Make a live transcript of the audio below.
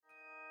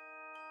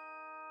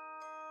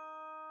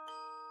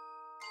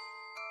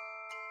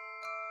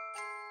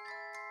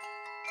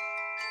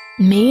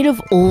Made of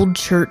old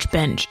church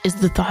bench is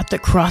the thought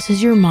that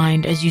crosses your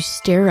mind as you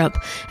stare up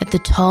at the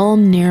tall,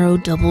 narrow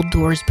double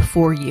doors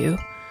before you.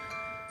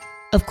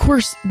 Of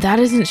course, that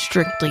isn't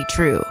strictly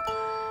true.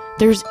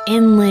 There's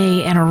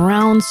inlay and a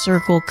round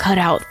circle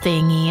cutout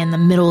thingy in the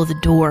middle of the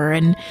door,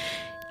 and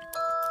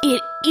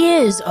it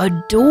is a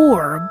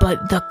door,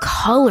 but the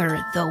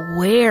color, the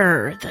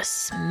wear, the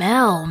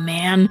smell,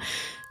 man.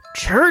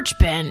 Church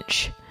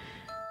bench.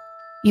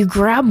 You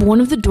grab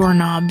one of the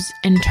doorknobs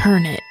and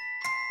turn it,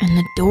 and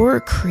the door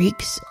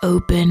creaks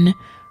open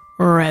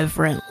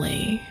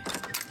reverently.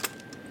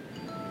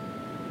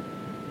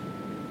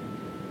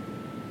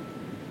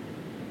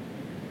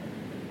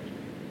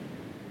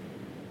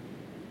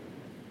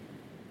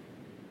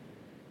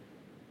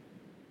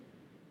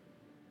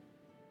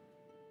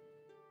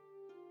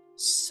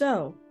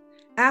 So,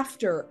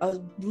 after a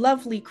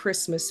lovely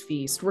Christmas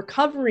feast,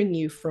 recovering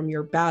you from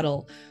your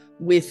battle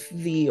with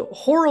the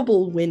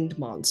horrible wind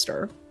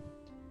monster,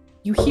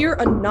 you hear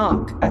a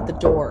knock at the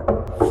door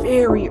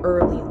very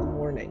early in the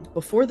morning,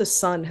 before the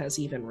sun has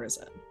even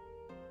risen.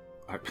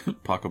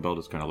 Paco Bell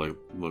just kind of like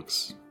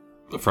looks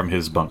from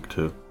his bunk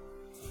to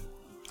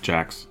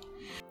Jax.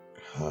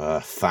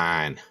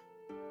 Fine.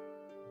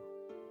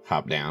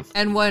 Hop down.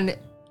 And when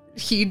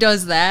he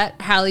does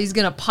that, Hallie's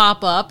gonna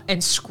pop up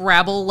and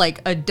scrabble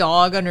like a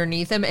dog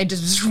underneath him and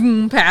just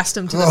zoom past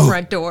him to the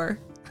front door.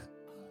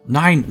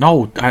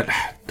 No,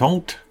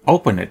 don't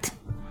open it.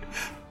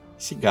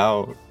 She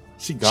gone.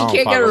 She can't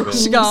get her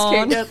hooves, gone.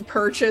 can't get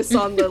purchase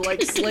on the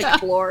like slick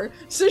floor,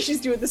 so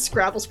she's doing the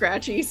scrabble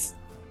scratchies.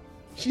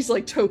 She's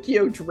like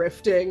Tokyo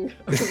drifting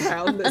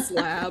around this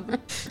lab.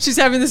 She's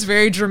having this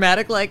very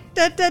dramatic like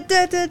da da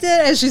da da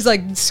da as she's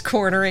like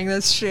cornering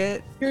this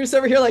shit. Here's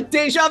over here like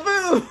deja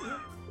vu.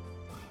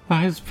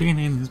 I've been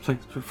in this place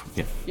before.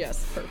 Yeah.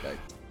 Yes,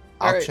 perfect.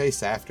 I'll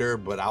chase after her,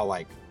 but I'll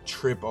like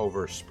trip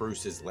over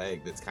Spruce's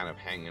leg that's kind of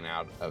hanging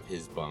out of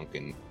his bunk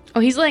and.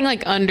 Oh, he's laying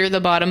like under the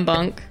bottom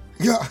bunk.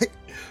 Yeah.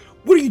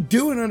 What are you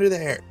doing under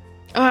there?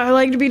 I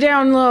like to be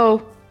down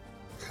low.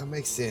 That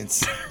makes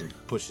sense.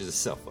 Pushes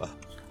himself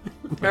up.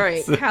 All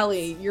right,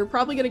 Hallie, you're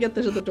probably going to get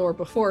to the door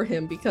before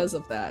him because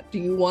of that. Do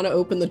you want to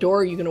open the door, or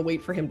are you going to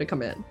wait for him to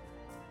come in?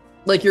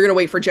 Like, you're going to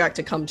wait for Jack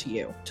to come to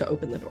you to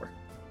open the door.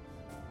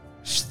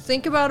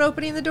 Think about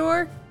opening the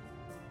door.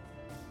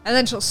 And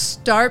then she'll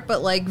start,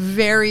 but like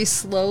very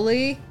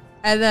slowly.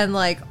 And then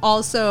like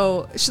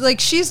also, she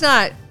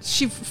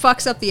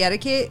fucks up the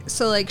etiquette.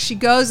 So like she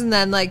goes and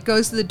then like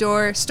goes to the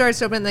door, starts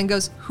to open, and then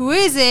goes, "Who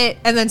is it?"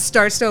 And then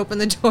starts to open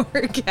the door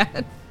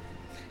again.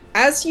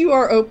 As you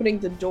are opening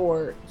the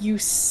door, you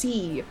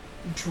see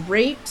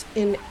draped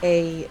in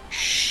a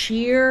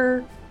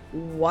sheer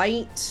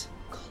white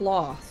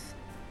cloth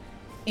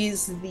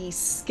is the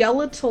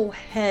skeletal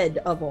head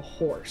of a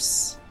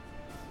horse,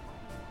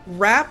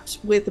 wrapped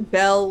with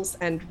bells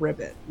and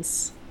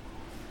ribbons.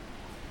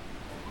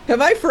 Have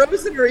I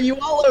frozen, or are you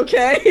all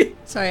okay?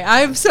 Sorry,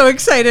 I'm so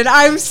excited.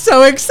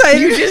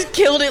 You just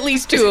killed at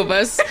least two of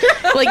us.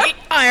 Like,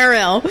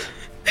 IRL.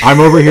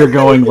 I'm over here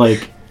going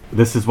like,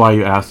 this is why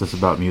you asked us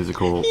about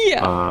musical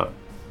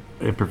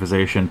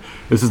improvisation.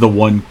 This is the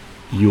one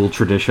Yule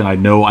tradition I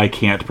know I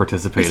can't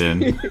participate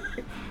in.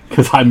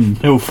 Because I'm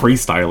no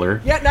freestyler.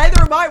 Yeah,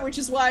 neither am I, which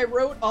is why I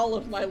wrote all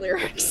of my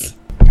lyrics.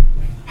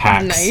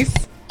 Hacks. Nice.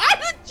 I'm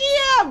the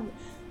GM!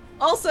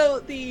 Also,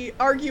 the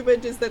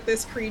argument is that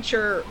this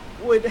creature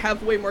would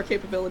have way more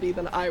capability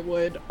than I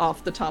would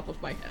off the top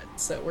of my head.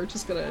 So we're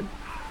just gonna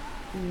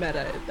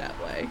meta it that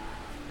way.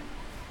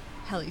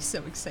 Hallie's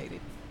so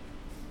excited.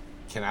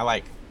 Can I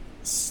like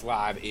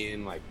slide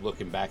in, like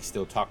looking back,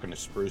 still talking to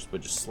Spruce,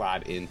 but just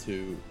slide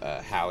into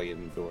Hallie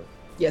in the door?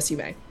 Yes, you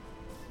may.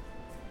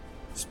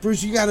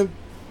 Spruce, you gotta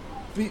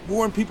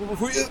warn people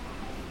before you.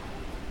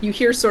 You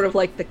hear sort of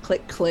like the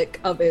click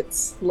of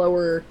its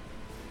lower,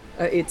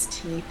 its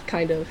teeth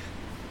kind of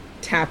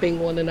tapping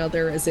one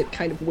another as it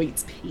kind of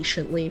waits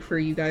patiently for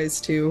you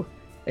guys to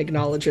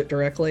acknowledge it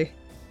directly.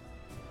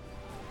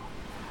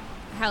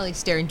 Hallie's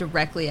staring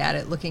directly at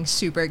it, looking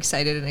super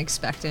excited and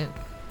expectant.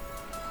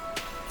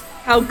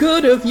 How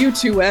good of you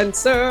to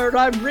answer.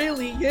 I'm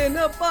really in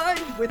a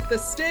bind with the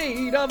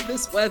state of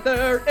this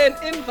weather, and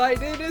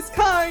invited is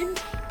kind.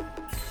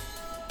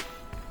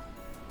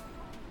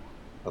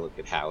 I look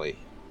at Hallie.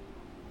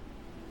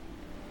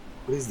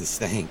 What is this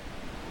thing?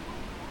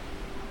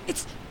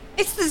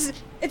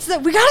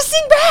 We gotta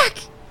sing back!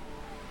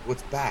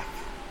 What's back?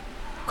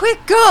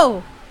 Quick,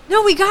 go!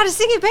 No, we gotta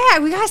sing it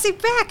back! We gotta sing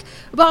back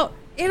about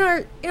in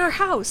our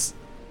house.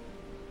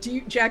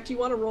 Jack, do you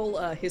want to roll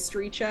a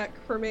history check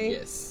for me?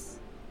 Yes.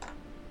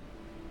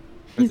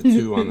 That's a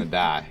 2 on the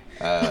die.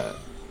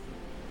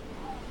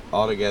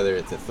 Altogether,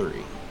 it's a 3.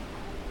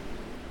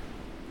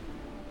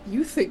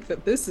 You think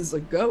that this is a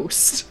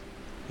ghost.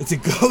 It's a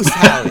ghost,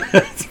 Hallie.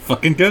 It's a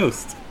fucking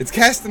ghost. It's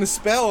casting a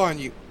spell on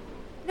you.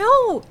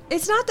 No,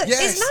 it's not that.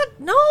 Yes. It's not.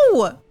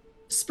 No.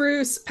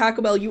 Spruce,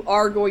 Pachelbel, you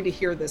are going to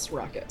hear this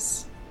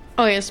ruckus.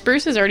 Oh yeah,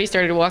 Spruce has already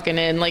started walking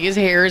in. Like his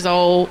hair is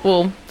all,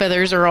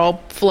 feathers are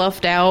all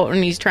fluffed out,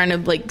 and he's trying to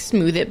like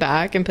smooth it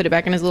back and put it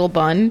back in his little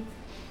bun.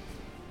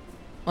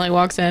 Like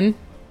walks in.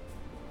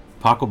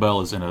 Paco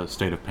Bell is in a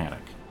state of panic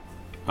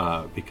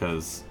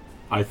because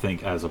I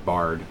think as a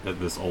bard at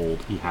this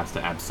old, he has to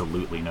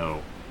absolutely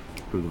know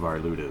who the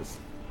Varlut is.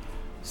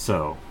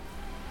 So,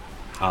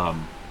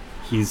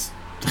 he's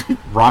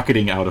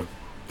rocketing out of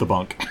the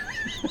bunk,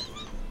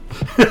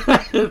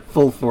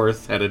 full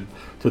force, headed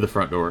to the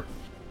front door.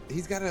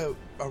 He's got a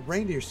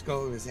reindeer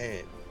skull in his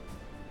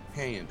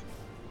hand.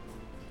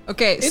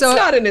 Okay, It's so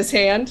not in his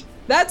hand.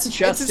 That's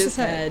just It's his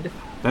head.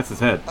 That's his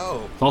head.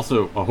 Oh, It's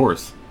also a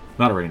horse,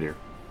 not a reindeer.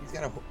 he's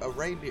got a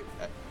reindeer.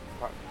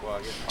 Well,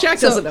 I guess Jack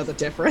So- doesn't know the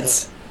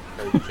difference.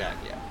 Jack,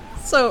 yeah.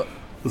 so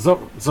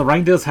The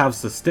reindeers have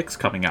the sticks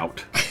coming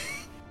out.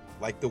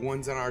 Like the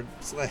ones on our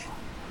sled.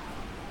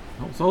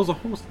 So is a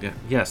horse. Yeah,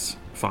 yes,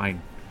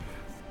 fine.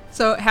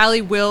 So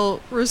Hallie will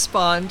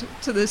respond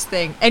to this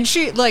thing. And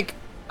she, like,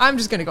 I'm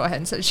just going to go ahead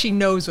and say she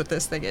knows what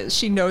this thing is.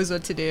 She knows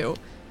what to do.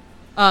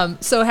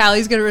 So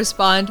Hallie's going to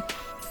respond,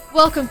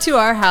 "Welcome to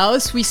our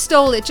house. We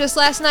stole it just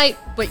last night,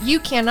 but you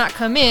cannot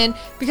come in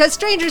because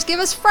strangers give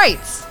us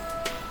frights."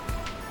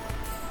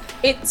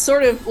 It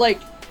sort of like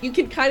you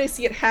can kind of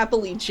see it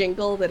happily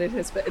jingle that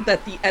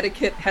that the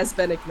etiquette has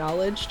been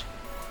acknowledged.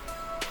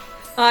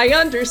 I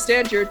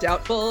understand you're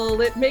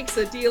doubtful, it makes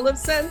a deal of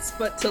sense,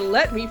 but to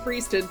let me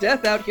freeze to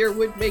death out here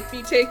would make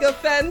me take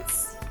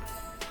offense.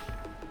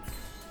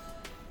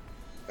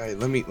 Alright,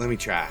 let me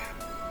try.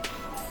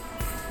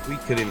 We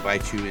could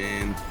invite you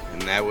in,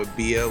 and that would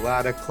be a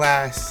lot of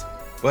class.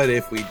 But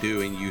if we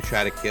do and you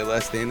try to kill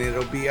us, then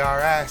it'll be our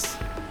ass.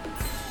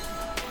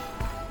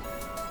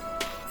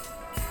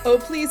 Oh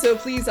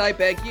please, I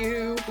beg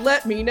you,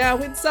 let me now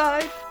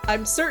inside.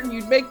 I'm certain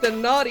you'd make the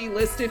naughty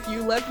list if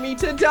you left me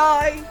to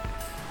die.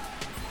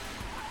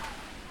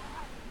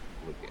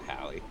 Look at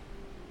Hallie.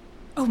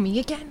 Oh, me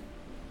again?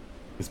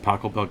 Has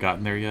Paco Bell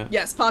gotten there yet?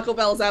 Yes, Paco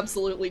Bell's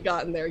absolutely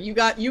gotten there. You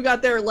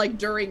got there like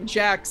during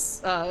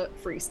Jack's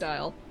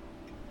freestyle.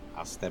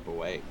 I'll step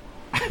away.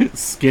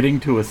 Skidding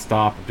to a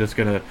stop, I'm just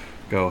gonna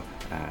go.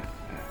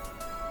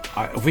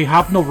 We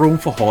have no room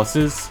for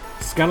horses,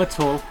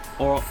 skeletal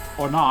or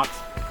not.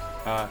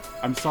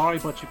 I'm sorry,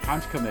 but you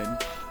can't come in.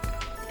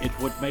 It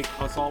would make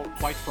us all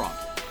quite fraught.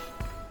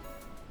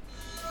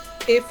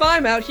 If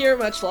I'm out here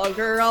much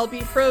longer, I'll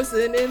be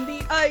frozen in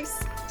the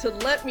ice. To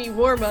let me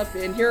warm up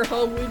in your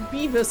home would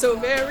be so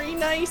very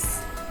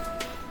nice.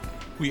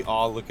 We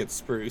all look at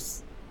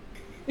Spruce.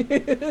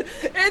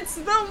 It's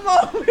the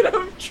moment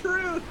of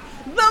truth!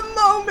 The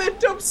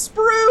moment of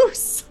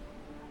Spruce!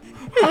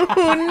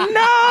 Oh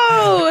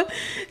no!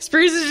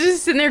 Spruce is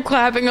just sitting there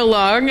clapping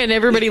along, and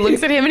everybody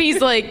looks at him, and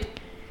he's like,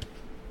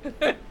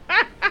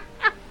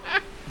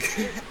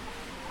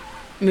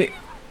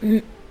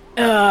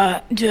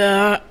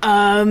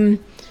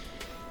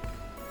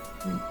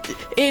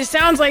 it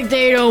sounds like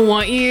they don't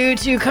want you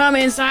to come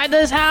inside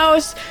this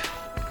house,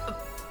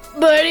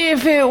 but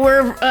if it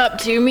were up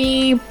to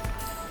me,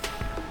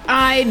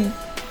 I'd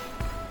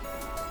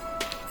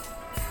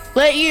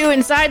let you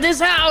inside this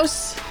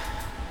house.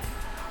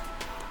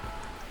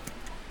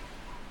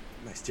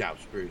 Nice job,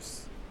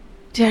 Spruce.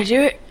 Did I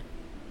do it?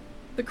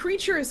 The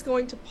creature is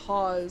going to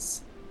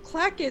pause,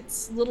 clack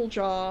its little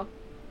jaw,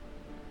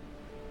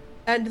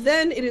 and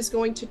then it is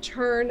going to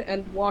turn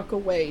and walk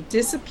away,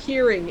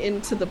 disappearing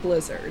into the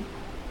blizzard.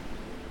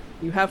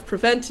 You have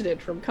prevented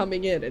it from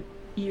coming in and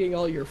eating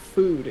all your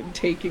food and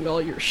taking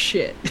all your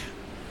shit.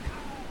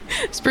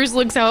 Spruce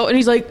looks out and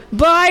he's like,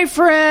 "Bye,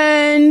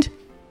 friend."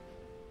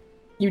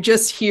 You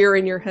just hear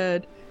in your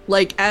head,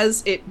 like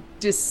as it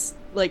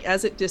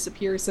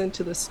disappears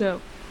into the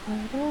snow.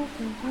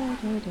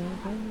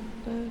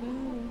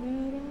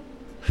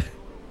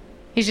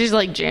 He's just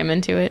like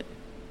jamming to it.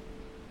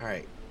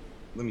 Alright,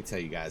 let me tell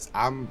you guys,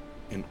 I'm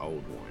an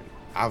old one.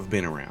 I've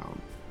been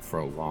around for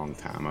a long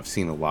time. I've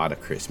seen a lot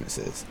of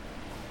Christmases.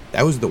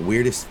 That was the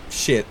weirdest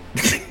shit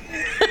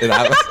that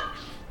I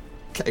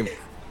came.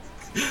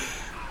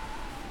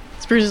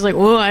 Spruce is like,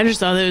 "Well, I just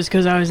thought that was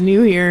because I was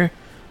new here.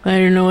 I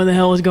didn't know what the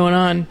hell was going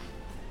on."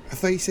 I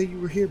thought you said you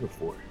were here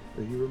before,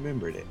 or you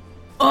remembered it.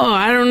 Oh,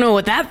 I don't know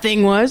what that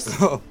thing was.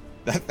 Oh,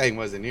 that thing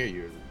wasn't near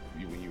you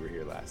when you were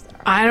here last time.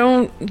 I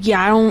mean,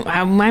 I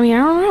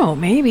don't know.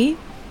 Maybe.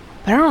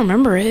 But I don't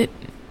remember it.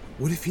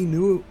 What if he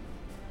knew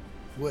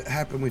what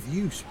happened with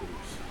you, Spruce?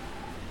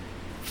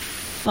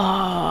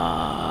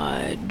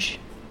 Fudge.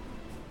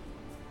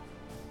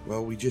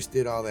 Well, we just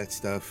did all that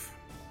stuff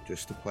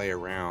just to play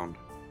around,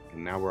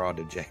 and now we're all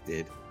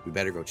dejected. We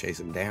better go chase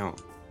him down.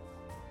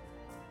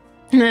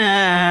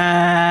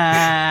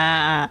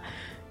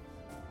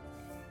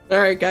 All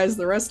right, guys.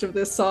 The rest of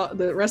this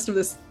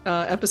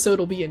episode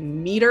will be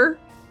in meter.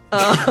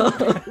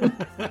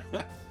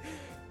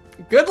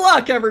 Good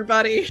luck,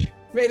 everybody.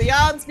 May the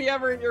odds be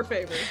ever in your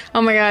favor.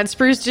 Oh my god,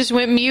 Spruce just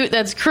went mute.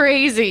 That's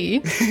crazy.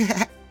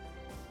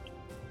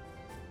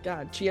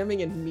 God,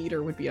 GMing in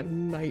meter would be a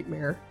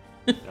nightmare.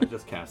 I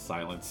just cast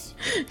silence.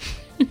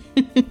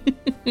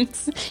 You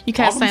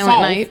cast Problem Silent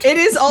solved. Night.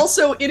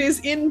 It is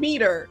in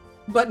meter,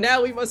 but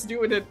now we must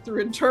do it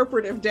through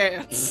interpretive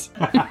dance.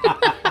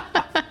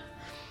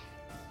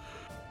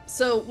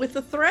 So, with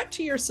the threat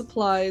to your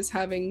supplies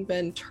having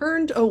been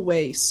turned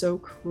away so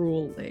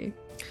cruelly,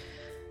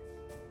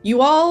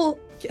 you all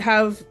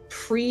have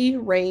free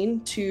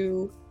reign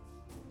to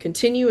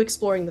continue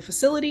exploring the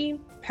facility,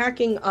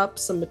 packing up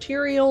some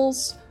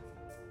materials,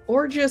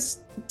 or just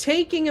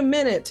taking a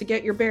minute to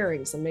get your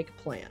bearings and make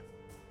a plan.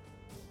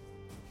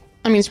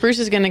 I mean, Spruce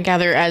is going to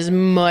gather as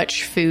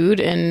much food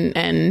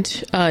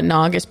and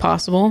nog as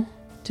possible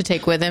to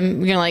take with him.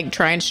 We're going to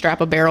try and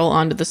strap a barrel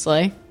onto the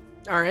sleigh.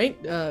 All right.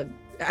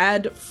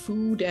 Add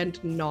food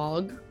and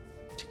nog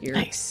to your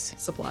Nice.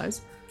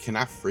 supplies. Can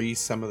I freeze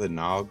some of the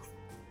nog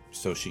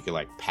so she could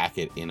pack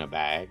it in a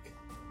bag?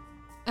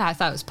 I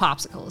thought it was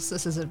popsicles.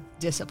 This is a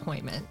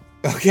disappointment.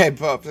 Okay,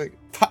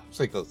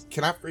 popsicles.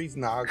 Can I freeze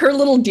nog? Her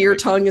little deer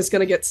tongue is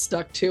going to get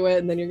stuck to it,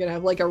 and then you're going to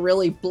have a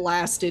really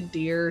blasted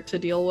deer to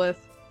deal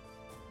with.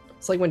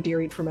 It's like when deer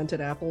eat fermented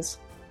apples.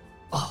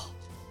 Oh.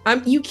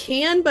 You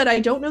can, but I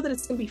don't know that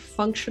it's going to be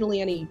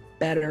functionally any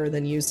better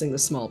than using the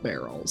small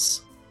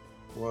barrels.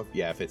 Well,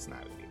 yeah, if it's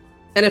not.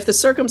 And if the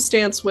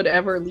circumstance would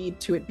ever lead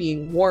to it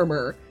being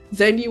warmer,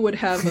 then you would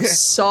have a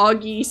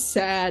soggy,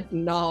 sad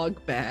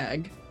nog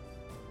bag.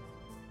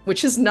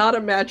 Which is not a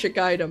magic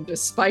item,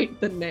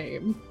 despite the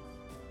name.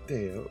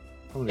 Damn.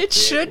 It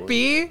should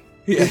be.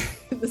 Yeah.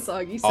 The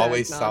soggy, sad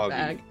Always nog soggy.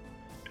 bag.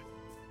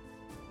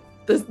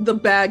 The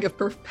bag of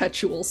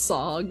perpetual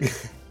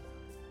sog.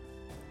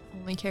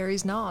 Only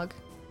carries nog.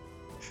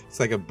 It's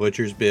like a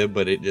butcher's bib,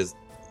 but it just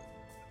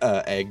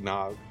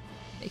eggnog.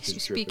 Makes you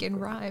It's speak dripping in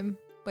from- rhyme,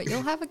 but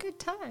you'll have a good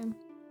time.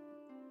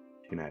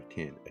 10 out of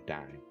 10, a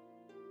dime.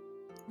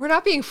 We're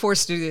not being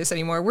forced to do this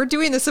anymore. We're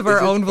doing this of This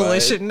our is own fun.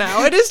 volition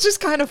now. It is just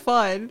kind of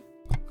fun.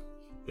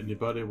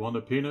 Anybody want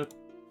a peanut?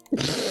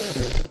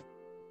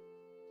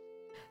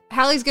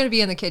 Hallie's gonna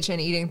be in the kitchen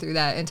eating through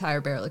that entire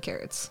barrel of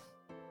carrots.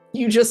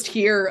 You just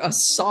hear a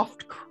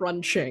soft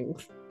crunching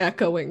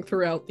echoing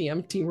throughout the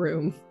empty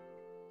room.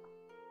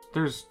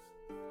 There's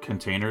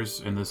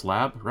containers in this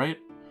lab, right?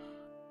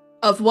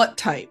 Of what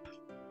type?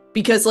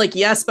 Because,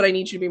 yes, but I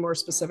need you to be more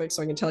specific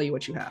so I can tell you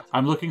what you have.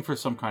 I'm looking for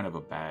some kind of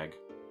a bag.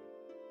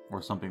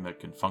 Or something that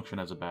can function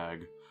as a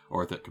bag.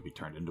 Or that could be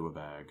turned into a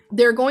bag.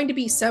 There are going to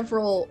be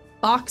several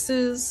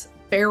boxes,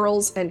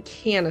 barrels, and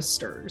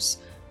canisters.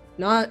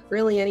 Not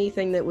really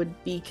anything that would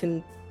be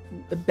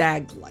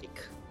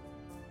bag-like.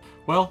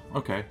 Well,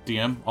 okay,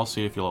 DM, I'll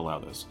see if you'll allow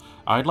this.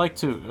 I'd like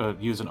to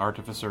use an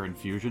artificer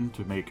infusion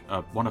to make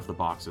one of the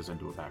boxes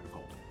into a bag of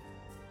holding.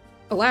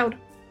 Allowed.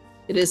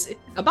 It is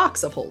a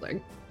box of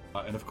holding.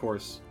 And of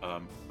course,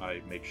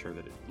 I make sure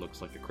that it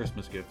looks like a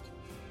Christmas gift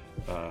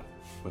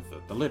with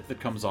the lid that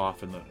comes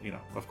off and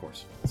of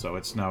course. So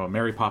it's now a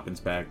Mary Poppins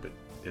bag, but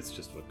it's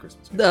just a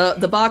Christmas gift.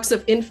 The box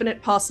of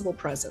infinite possible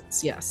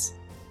presents, yes.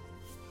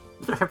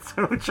 That's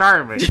so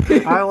charming.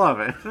 I love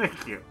it.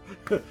 Thank you.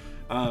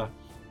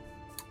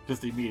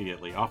 Just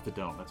immediately off the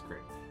dome. That's great.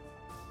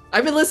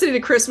 I've been listening to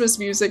Christmas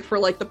music for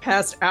the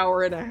past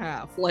hour and a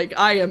half.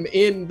 I am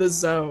in the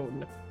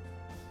zone.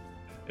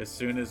 As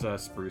soon as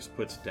Spruce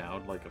puts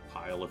down a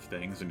pile of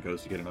things and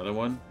goes to get another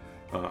one,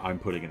 I'm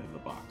putting it in the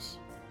box.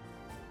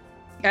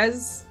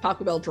 As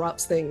Taco Bell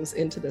drops things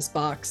into this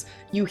box,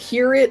 you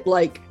hear it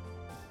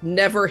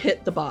never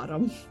hit the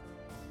bottom.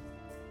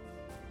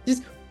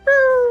 Just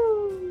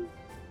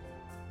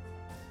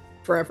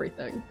for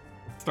everything.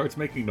 Starts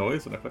making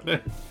noise and I put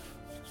it.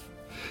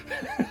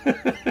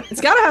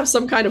 It's got to have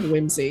some kind of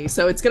whimsy,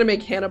 so it's going to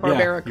make Hanna-Barbera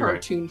Yeah, you're right.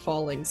 cartoon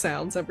falling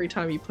sounds every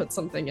time you put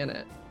something in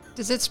it.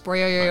 Does it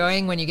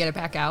spoil when you get it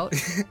back out?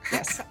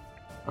 Yes.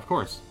 Of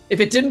course. If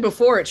it didn't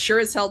before, it sure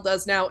as hell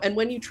does now. And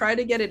when you try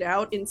to get it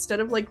out, instead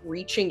of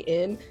reaching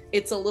in,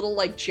 it's a little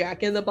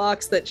Jack in the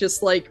Box that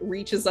just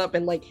reaches up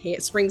and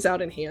springs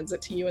out and hands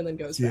it to you and then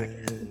goes back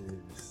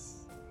in.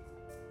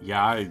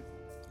 Yeah, I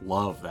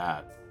love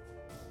that.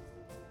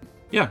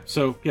 Yeah,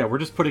 so we're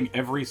just putting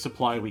every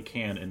supply we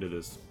can into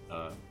this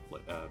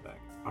bag.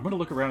 I'm gonna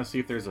look around and see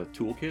if there's a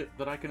toolkit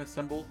that I can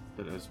assemble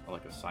that is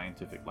a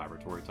scientific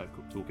laboratory type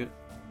toolkit.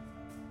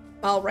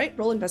 All right,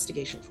 roll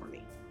investigation for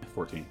me.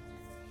 14.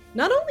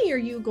 Not only are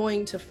you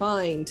going to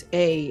find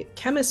a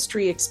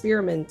chemistry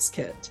experiments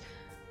kit,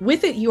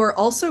 with it you are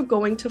also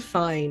going to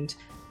find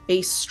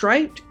a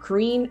striped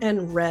green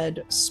and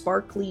red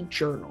sparkly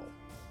journal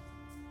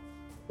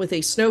with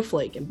a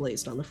snowflake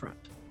emblazed on the front.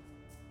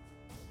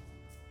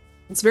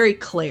 It's very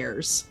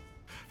Claire's.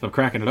 So I'm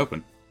cracking it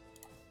open.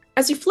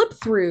 As you flip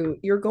through,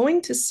 you're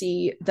going to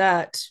see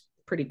that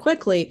pretty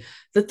quickly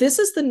that this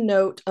is the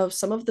note of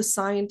some of the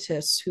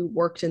scientists who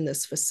worked in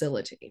this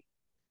facility.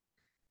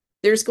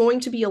 There's going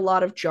to be a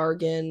lot of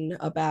jargon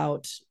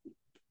about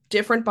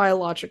different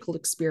biological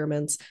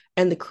experiments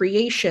and the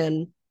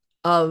creation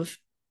of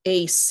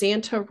a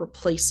Santa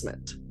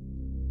replacement.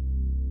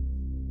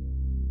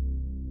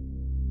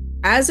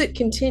 As it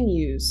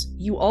continues,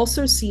 you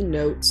also see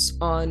notes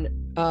on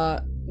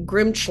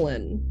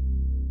Grimchlin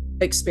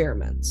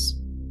experiments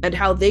and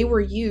how they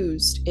were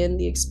used in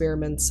the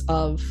experiments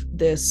of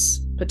this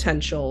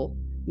potential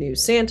new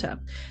Santa.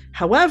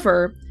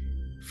 However,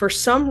 for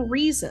some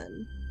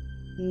reason,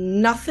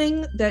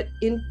 nothing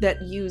that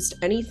used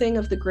anything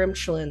of the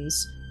Grimshlins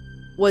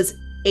was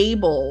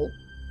able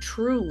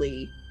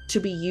truly to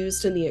be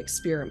used in the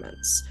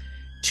experiments.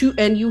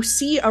 And you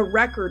see a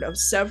record of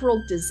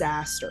several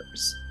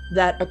disasters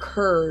that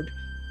occurred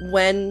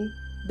when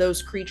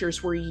those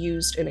creatures were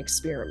used in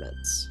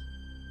experiments,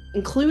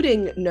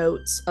 including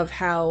notes of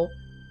how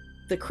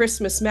the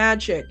Christmas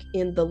magic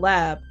in the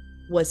lab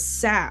was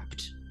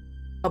sapped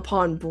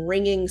upon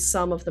bringing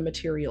some of the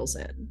materials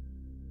in.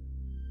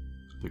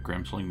 The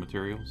Grimsling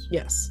materials?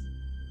 Yes.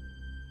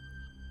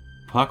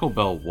 Taco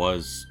Bell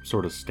was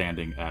sort of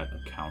standing at a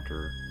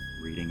counter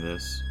reading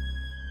this,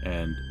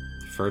 and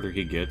the further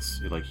he gets,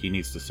 like, he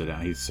needs to sit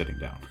down. He's sitting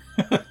down.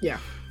 Yeah.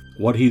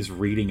 What he's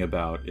reading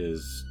about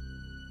is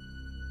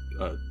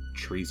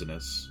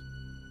treasonous.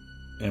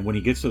 And when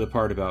he gets to the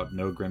part about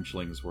no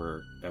Grimshlings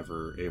were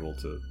ever able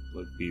to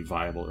be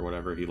viable or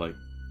whatever,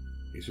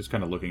 he's just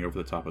kind of looking over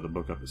the top of the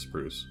book up at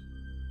Spruce,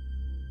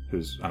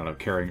 who's, I don't know,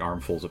 carrying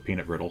armfuls of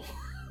peanut brittle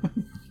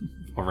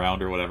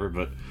around or whatever.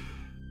 But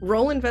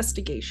roll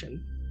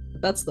investigation.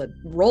 That's the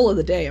roll of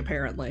the day,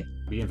 apparently.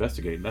 Be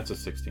investigating. That's a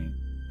 16.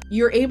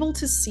 You're able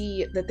to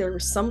see that there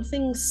was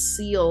something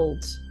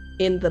sealed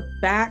in the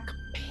back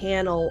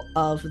panel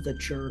of the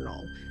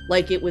journal.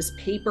 Like it was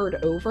papered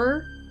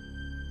over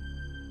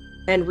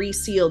and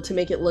resealed to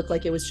make it look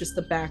like it was just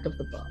the back of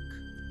the book.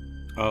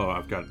 Oh,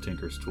 I've got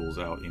Tinker's tools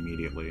out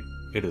immediately.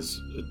 It is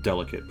a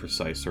delicate,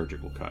 precise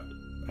surgical cut.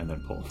 And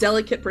then pull.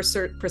 Delicate,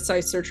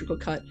 precise surgical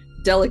cut.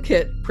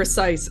 Delicate,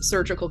 precise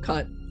surgical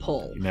cut,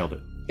 pull. You nailed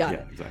it. Got it.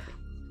 it. Exactly.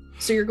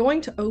 So you're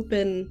going to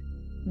open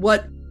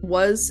what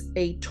was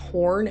a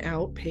torn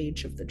out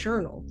page of the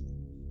journal.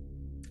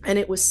 And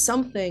it was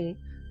something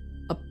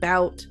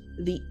about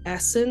the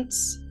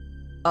essence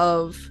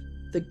of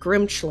the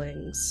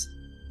Grimshlings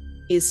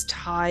is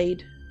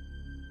tied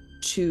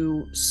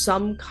to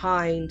some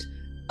kind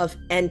of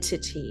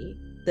entity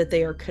that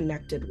they are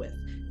connected with.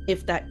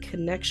 If that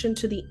connection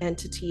to the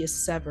entity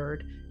is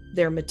severed,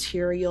 their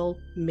material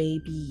may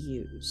be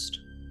used.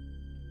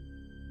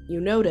 You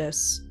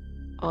notice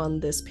on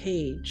this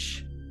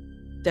page,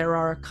 there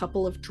are a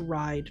couple of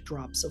dried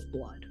drops of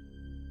blood.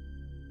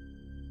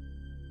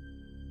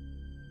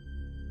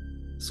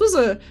 This was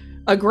a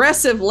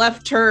aggressive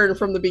left turn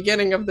from the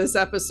beginning of this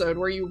episode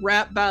where you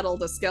rap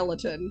battled a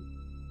skeleton.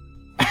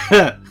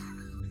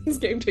 This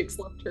game takes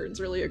left turns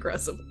really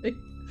aggressively.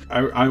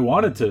 I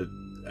wanted to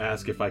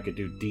ask if I could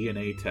do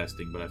DNA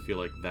testing, but I feel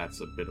like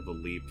that's a bit of a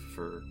leap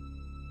for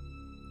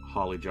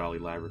Holly Jolly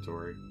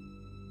Laboratory.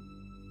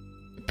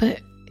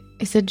 But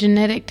it's a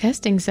genetic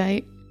testing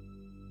site.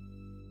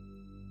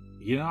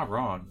 You're not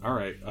wrong. All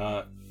right.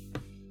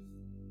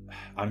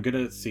 I'm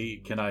going to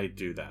see, can I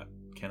do that?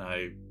 Can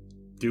I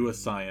do a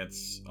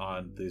science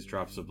on these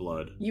drops of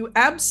blood? You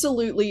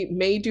absolutely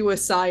may do a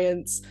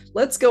science.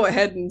 Let's go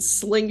ahead and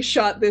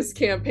slingshot this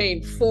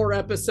campaign 4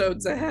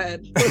 episodes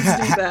ahead. Let's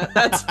do that.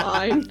 That's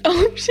fine.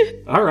 Oh,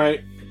 shit. All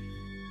right.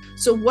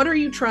 So what are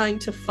you trying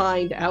to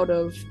find out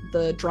of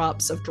the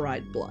drops of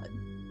dried blood?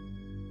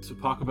 So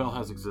Taco Bell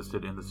has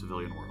existed in the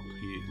civilian world,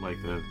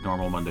 like the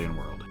normal mundane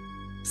world.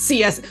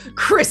 CS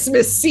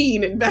Christmas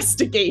scene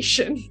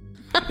investigation.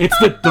 It's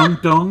the dung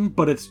dung,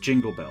 but it's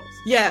jingle bells.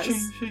 Yes.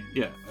 Ching, ching.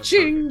 Yeah.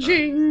 Ching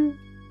ching.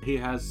 He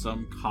has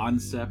some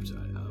concept,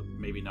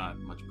 maybe not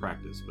much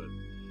practice, but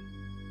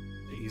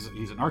he's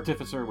an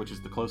artificer, which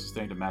is the closest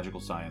thing to magical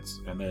science.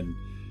 And then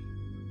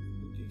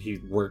he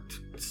worked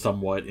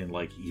somewhat in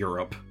like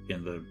Europe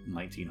in the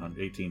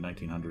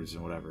 1900s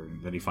and whatever.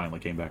 And then he finally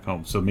came back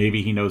home. So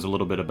maybe he knows a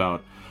little bit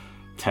about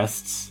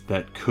tests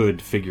that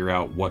could figure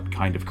out what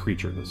kind of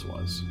creature this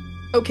was.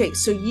 Okay,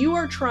 so you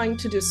are trying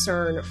to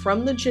discern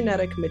from the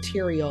genetic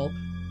material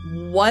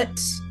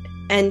what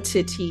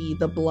entity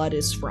the blood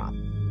is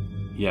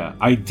from. Yeah,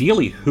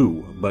 ideally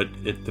who, but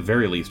at the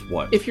very least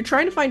what. If you're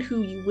trying to find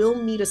who, you will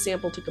need a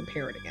sample to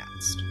compare it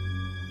against.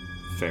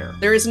 Fair.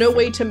 There is no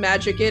way to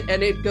magic it,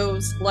 and it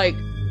goes like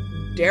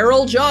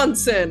Daryl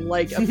Johnson,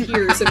 like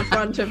appears in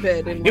front of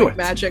it in like,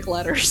 magic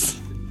letters.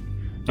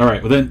 All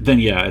right, well then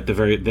yeah, at the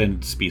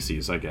then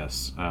species, I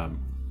guess.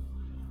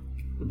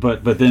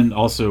 But then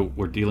also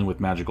we're dealing with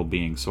magical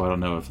beings, so I don't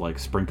know if like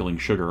sprinkling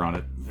sugar on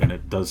it and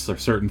it does a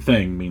certain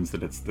thing means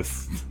that it's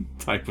this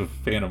type of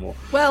animal.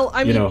 Well,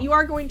 I mean, you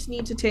are going to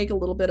need to take a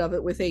little bit of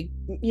it with a,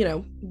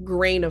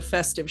 grain of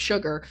festive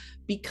sugar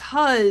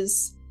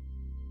because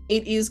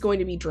it is going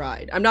to be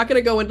dried. I'm not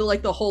going to go into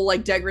like the whole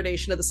like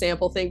degradation of the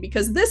sample thing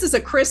because this is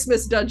a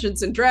Christmas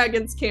Dungeons and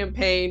Dragons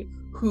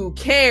campaign. Who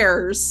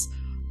cares?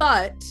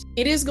 But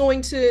it is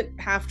going to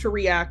have to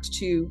react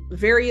to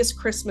various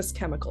Christmas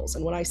chemicals.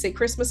 And when I say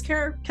Christmas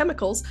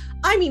chemicals,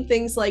 I mean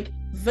things like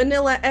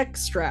vanilla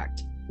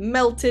extract,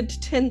 melted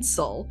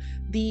tinsel,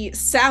 the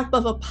sap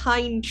of a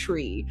pine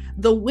tree,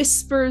 the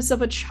whispers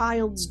of a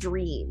child's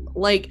dream.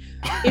 Like,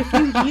 if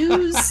you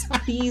use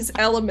these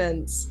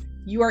elements,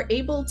 you are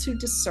able to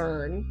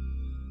discern.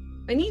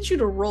 I need you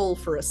to roll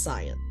for a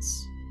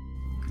science.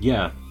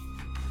 Yeah,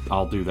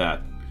 I'll do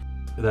that.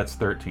 That's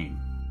 13.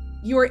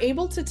 You are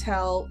able to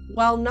tell,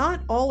 while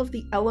not all of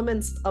the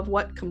elements of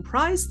what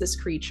comprised this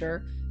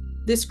creature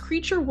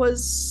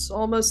was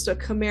almost a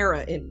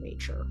chimera in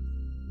nature.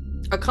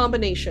 A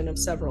combination of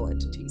several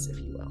entities, if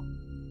you will.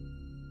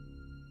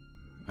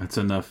 That's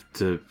enough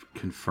to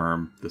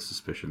confirm the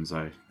suspicions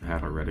I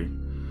had already.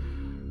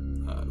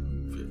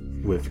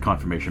 With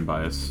confirmation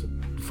bias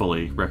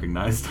fully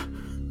recognized.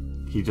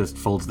 He just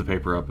folds the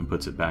paper up and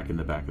puts it back in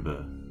the back of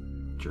the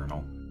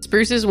journal.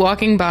 Spruce is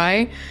walking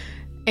by,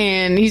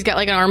 and he's got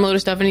like an armload of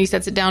stuff, and he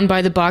sets it down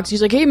by the box.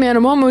 He's like, "Hey man,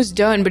 I'm almost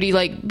done," but he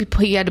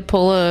had to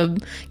pull a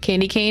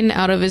candy cane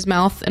out of his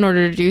mouth in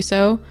order to do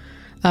so.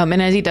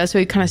 And as he does so,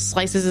 he kind of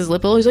slices his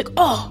lip a little. He's like,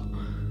 "Oh,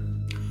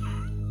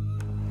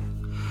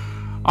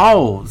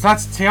 oh,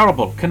 that's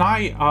terrible. Can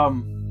I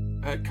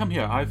come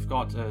here? I've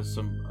got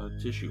some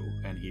tissue."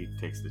 And he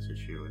takes the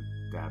tissue and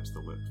dabs the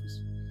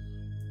lips.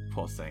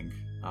 Poor thing.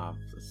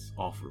 That's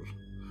awful.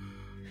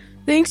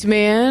 thanks,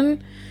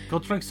 man." Go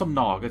drink some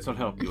nog. It'll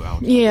help you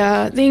out.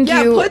 Yeah, thank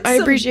Yeah, you. put I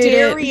some appreciate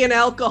dairy it. and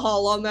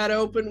alcohol on that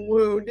open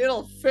wound.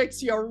 It'll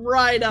fix you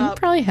right It'll up.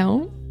 probably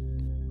help.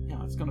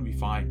 Yeah, it's gonna be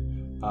fine.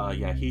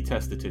 Yeah, he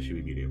tests the tissue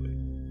immediately.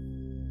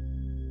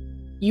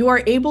 You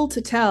are able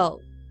to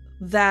tell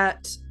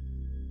that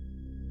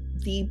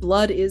the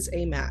blood is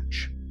a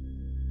match.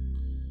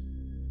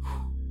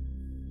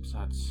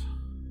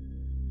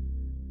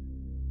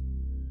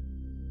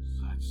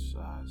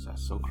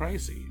 That's so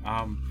crazy.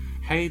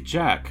 Hey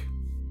Jack.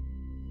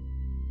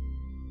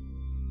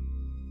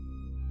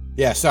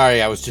 Yeah,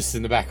 sorry, I was just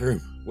in the back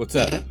room. What's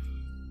up?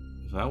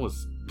 That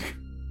was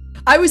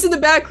I was in the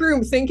back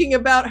room thinking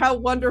about how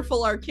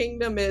wonderful our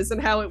kingdom is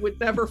and how it would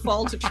never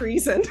fall to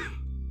treason.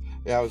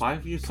 Yeah, I was why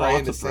have you saw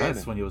praying the to press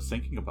Santa. when you was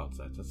thinking about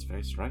that? That's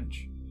very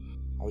strange.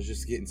 I was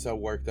just getting so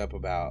worked up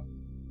about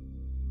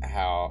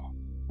how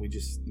we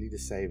just need to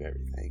save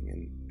everything,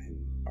 and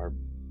our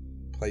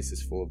place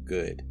is full of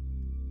good.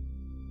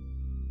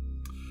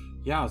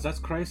 Yeah, that's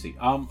crazy.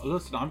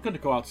 Listen, I'm gonna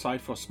go outside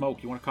for a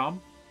smoke. You wanna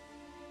come?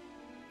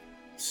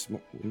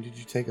 When did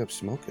you take up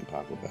smoking,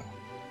 Taco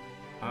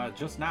Bell?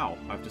 Just now.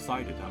 I've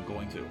decided I'm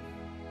going to.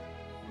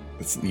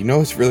 It's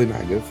really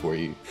not good for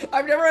you.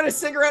 I've never had a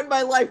cigarette in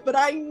my life, but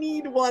I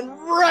need one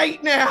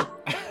right now.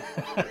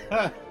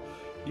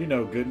 You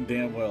know good and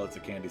damn well it's a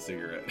candy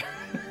cigarette.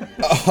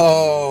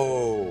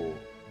 Oh,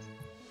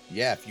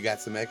 yeah. If you got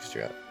some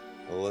extra,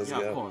 well, let's yeah,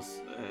 go. of course.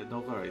 No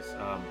worries.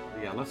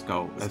 Yeah, let's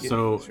go.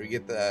 Should we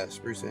get the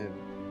Spruce and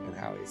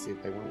Howie, see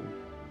if they want one?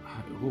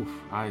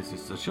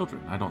 It's the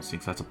children. I don't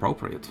think that's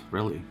appropriate,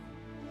 really.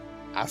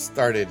 I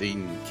started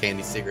eating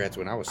candy cigarettes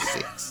when I was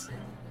 6.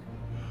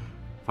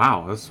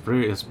 Wow, that's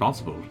very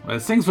responsible.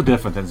 Things were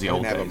different than the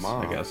old Didn't have a days,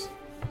 mom. I guess.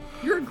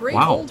 You're a great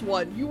Wow. old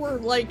one. You were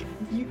like,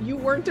 you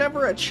weren't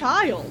ever a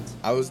child.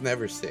 I was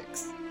never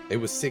 6. It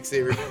was 6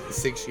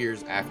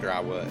 years after I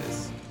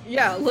was.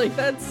 Yeah, like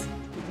that's...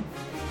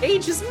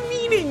 Age is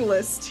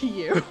meaningless to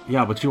you.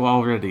 Yeah, but you were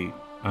already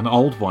an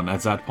old one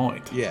at that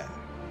point. Yeah,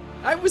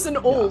 I was an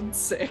old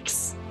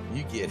 6.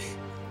 you get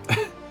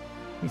it.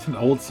 He's an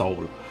old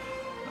soul.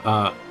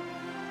 Yeah,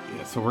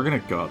 so we're gonna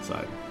go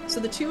outside. So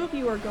the two of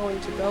you are going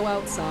to go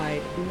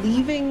outside,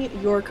 leaving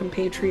your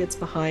compatriots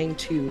behind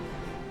to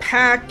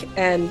pack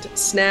and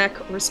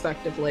snack,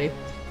 respectively.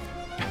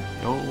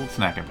 The old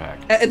snacking pack.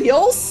 And the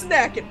old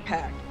snack and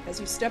pack. As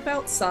you step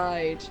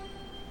outside,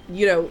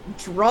 you know,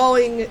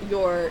 drawing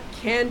your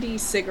candy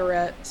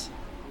cigarette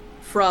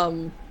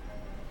from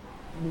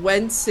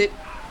whence it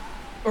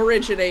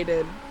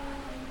originated,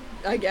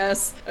 I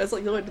guess. I was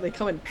like, do they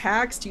come in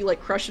packs? Do you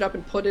like crush it up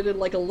and put it in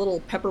like a little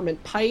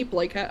peppermint pipe?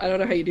 Like, I don't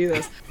know how you do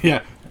this.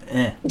 Yeah.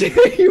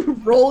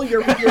 You roll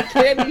your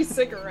candy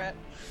cigarette,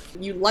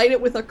 you light it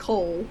with a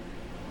coal.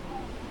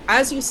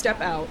 As you step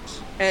out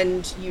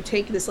and you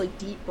take this like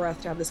deep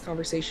breath to have this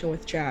conversation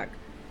with Jack,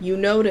 you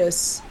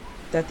notice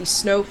that the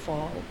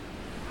snowfall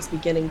is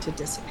beginning to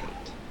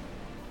dissipate.